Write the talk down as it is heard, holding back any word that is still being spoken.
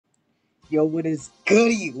Yo, what is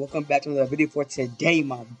goody? Welcome back to another video for today,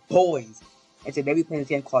 my boys. And today we playing this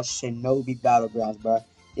game called Shinobi Battlegrounds, bro.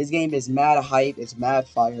 This game is mad hype, it's mad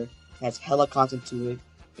fire, it has hella content to it.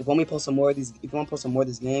 If you want me to post some more of these, if you want to post some more of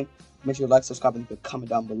this game, make sure you like, subscribe, and leave a comment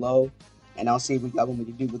down below. And I'll see what y'all want me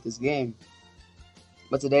to do with this game.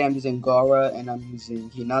 But today I'm using Gara and I'm using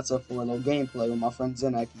Hinata for a little gameplay with my friend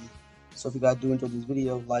Zenaki. So if you guys do enjoy this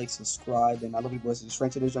video, like, subscribe, and I love you boys. Just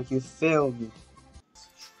straight to this junk, you feel me?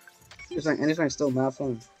 This rank's still mad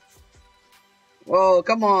fun. Whoa,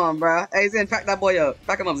 come on, bro. Hey, Zen, pack that boy up.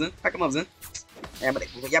 Pack him up, Zen. Pack him up, Zen. Yeah, but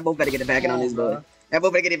y'all both better get it back on this boy. Y'all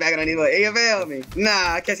both better get it back on this boy. Hey, you feel me?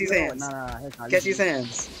 Nah, catch his hands. Nah. Catch his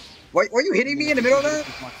hands. Were you hitting me in the middle of that?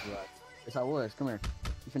 Yes, I was. Come here.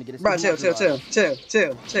 You finna get this. Bro,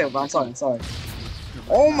 chill, bro. I'm sorry.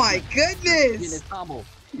 Oh my goodness! You getting this combo.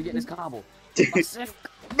 You getting this combo.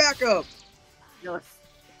 Back up. Yes.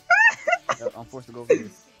 Yo, I'm forced to go for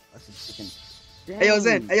this. That's a chicken. Dang. Hey, yo,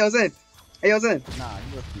 Zen. Nah, you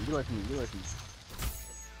listen me.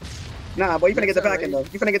 Nah, boy, you finna get the packing though.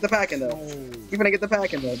 You finna get the package. You finna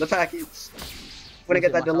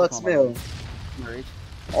get that deluxe meal.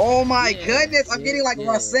 Oh my goodness, I'm getting like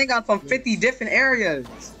Rasengan from 50 different areas.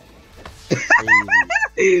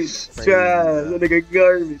 Trash, that nigga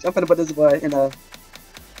garbage. I'm finna put this boy in a.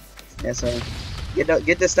 Yes, sir.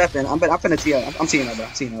 Get this step in. I'm finna tee up. I'm teeing up, bro.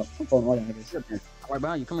 I'm teeing up. I'm pulling all that niggas. Right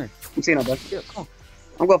behind you. Come here. I'm teeing up, bro. Yeah, come on.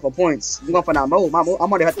 I'm going for points. I'm going for that mode. I'm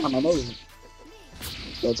already hitting on my mode.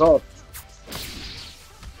 Yo, talk.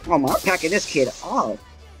 Oh my, I'm packing this kid off.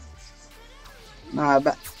 Nah,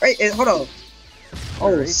 but hey, hold on.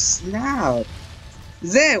 Oh snap.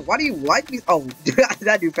 Zen, why do you like me? Oh,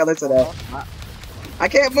 that dude fell into that. I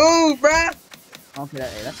can't move, bruh. Okay,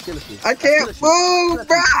 that's killer shit. I can't move,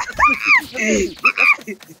 bruh.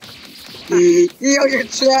 Yo, you're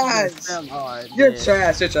trash. You're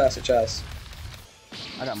trash.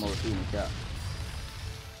 I got more food in the cap.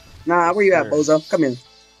 Nah, where you at, bozo? Come here. Hey,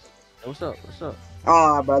 what's up?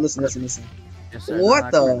 Ah, bro, listen. Yes, sir.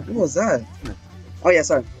 What the? What was that? Oh, yeah,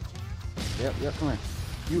 sorry. Yep, come here.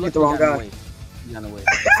 You hit the wrong guy. You got in the way.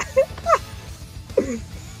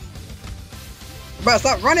 Bro,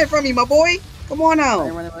 stop running from me, my boy. Come on now.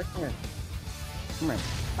 Come here.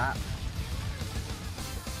 Bop.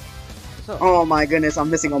 What's up? Oh my goodness, I'm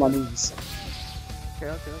missing all my moves.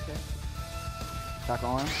 Okay. Back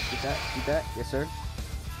on. Get that. Yes, sir.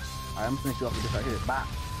 Alright, I'm gonna finish you off with this right here. Bop.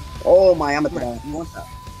 Oh my, I'm at that. You want that?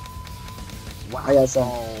 Wow. I got some.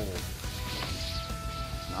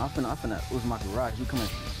 No, I'm finna Uzumaki Raj. You come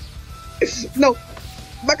here. No.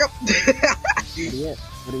 Back up. Better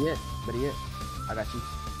yet. I got you.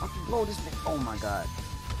 Blow this thing. Oh my god.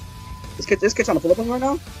 This kid trying to pull up on me right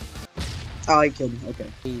now? Oh, he killed me.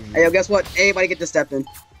 Okay. Easy. Hey, yo, guess what? Everybody get this step in.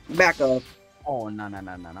 Back up. Oh, no.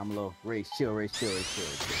 I'm low. Race, chill. Race,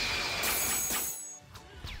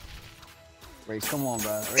 come on,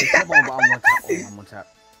 bro.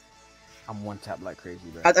 I'm one tap like crazy,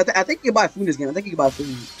 bro. I think you can buy food in this game. I think you can buy food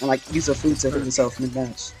and like use the food to hit yourself in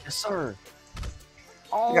advance. Yes, sir.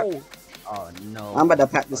 Oh. Oh no. I'm about to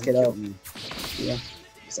pack this kid up. Me. Yeah.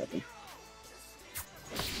 Second.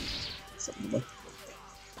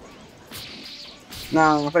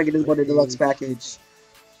 Nah, I'm gonna get this boy the deluxe package.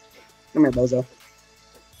 Come here, bozo.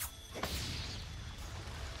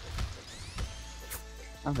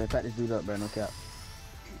 I'm gonna pack this dude up, bro. No cap.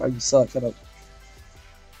 Oh, you suck. Shut up.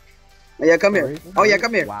 Oh yeah, come here. Oh yeah,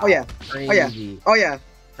 come here. Wow. Oh yeah. Crazy. Oh yeah.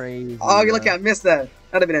 Crazy. Oh, you look, I missed that.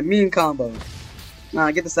 That'd have been a mean combo. Nah,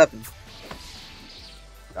 get the step in.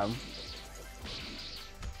 Got him.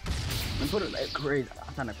 I'm put it like crazy.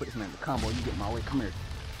 I'm trying to put this man in the combo. You get my way. Come here.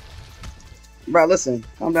 Bro, listen.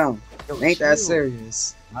 Calm down. Yo, Ain't chill. that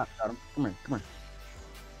serious. Got him. Come here.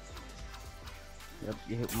 Yep,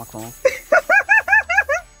 you hit my clone.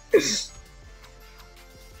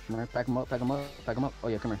 Come here, pack him up. Oh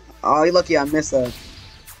yeah, come here. Oh, you lucky I missed that.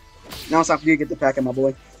 Now it's time for you to get the pack in, my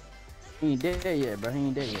boy. He ain't dead yet, bro.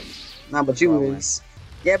 Nah, but you is.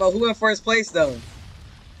 Yeah, but who in first place, though?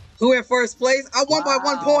 Who in first place? I won by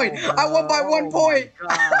 1 point. Bro. I won by 1 point. Oh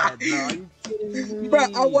my God, bro. Are you kidding me? Bro,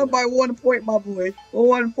 I won by 1 point, my boy.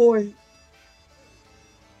 1 point.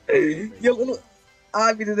 Yo, little.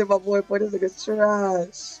 I beat it in my boy. Boy, this nigga's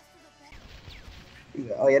trash.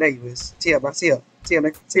 Oh, yeah, there you is. See ya, bro. See ya,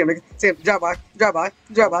 nigga. Drive by.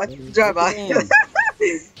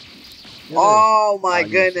 Oh, my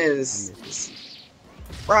goodness.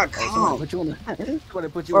 Bro, come. Put you on the.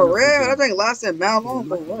 For real? That thing lasted mad long,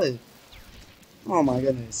 but what? Oh my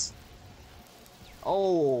goodness.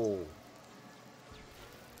 Oh.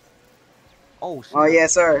 Oh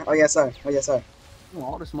yes, sir. You want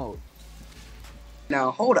all the smoke.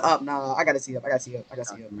 Now, hold up. Nah, I gotta see up. I gotta see up. I gotta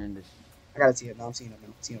see up. Tremendous. I gotta see it. No, I'm seeing it now.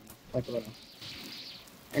 I'm seeing it now. Like, for real.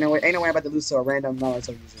 Ain't no way I'm about to lose to a random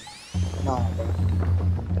Naruto user. Nah, bro.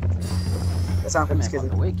 It's time for these kids.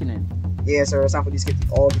 Awakening. Yeah, sir. It's time for these kids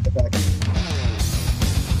to all get the back.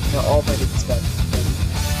 They're all gonna get this back.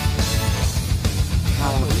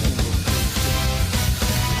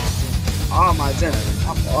 Oh my god.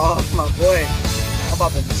 Oh my boy. I'm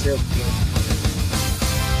about to shield this dude.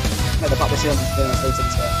 I'm about to pop the shield and just get straight to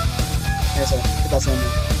this guy. Yes, sir. Get that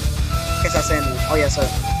sandwich. Catch that sandwich. Oh, yes, sir.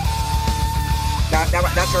 That's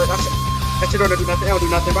her. That shit don't do nothing. Don't do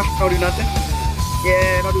nothing, bro. Don't do nothing.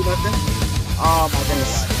 Yeah, don't do nothing. Oh my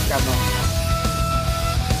goodness. Got no.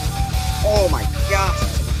 Oh my gosh.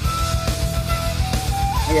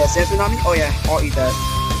 Oh, yeah, sand tsunami? Oh, yeah. I'll eat that.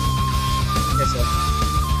 Yes, sir.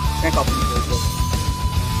 And coffee.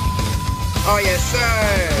 Oh, yes, sir.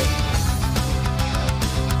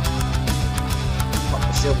 Pop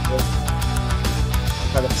the shield, bro.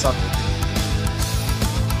 Try to suck it.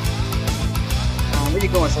 Where you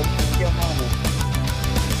going, sir? Get on home, man.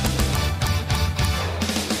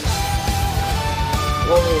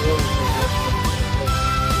 Whoa.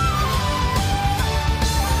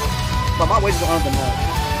 But my weight is on the map.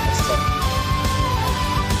 That's tough.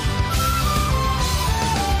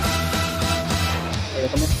 Hey,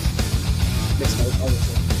 come in. Mix mode. Oh, yes,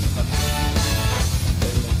 sir.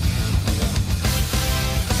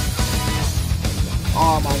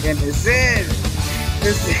 Oh my goodness,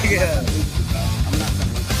 this nigga.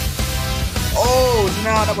 Oh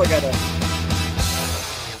no, that boy got that.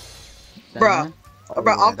 Bruh,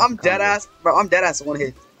 I'm dead ass. Bro, I'm dead ass one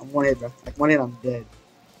hit. I'm one hit, bro. Like one hit, I'm dead.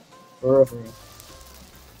 For real, for real.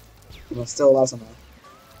 I'm still alive somehow.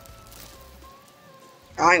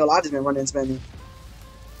 I ain't gonna lie, I just been running and spamming.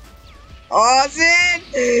 Oh,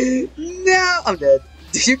 Zin! No, I'm dead.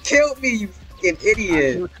 You killed me, you fucking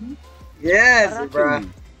idiot. Yes, bro.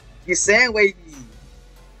 You sandwaved me.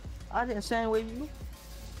 I didn't sandwave you.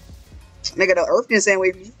 Nigga, the Earth didn't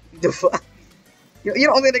sandwave me. The fuck? You're the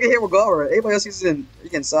only nigga here with Gara. Everybody else using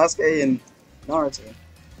freaking Sasuke and Naruto.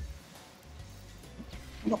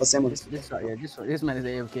 I'm not a sandwich. This man is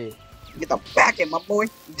AFK. Get the back in, my boy.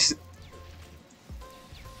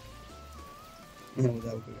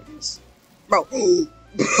 Bro,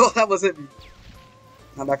 that was it.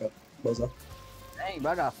 I'm back up, bozo. Dang,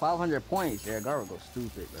 bro, I got 500 points. Yeah, Gara go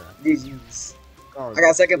stupid, bro. GG's. I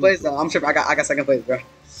got second place though. I'm sure I got second place, bro.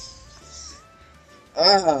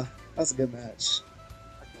 That's a good match.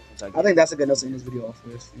 I think that's a good note to end this video off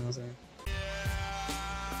with. You know what I'm saying?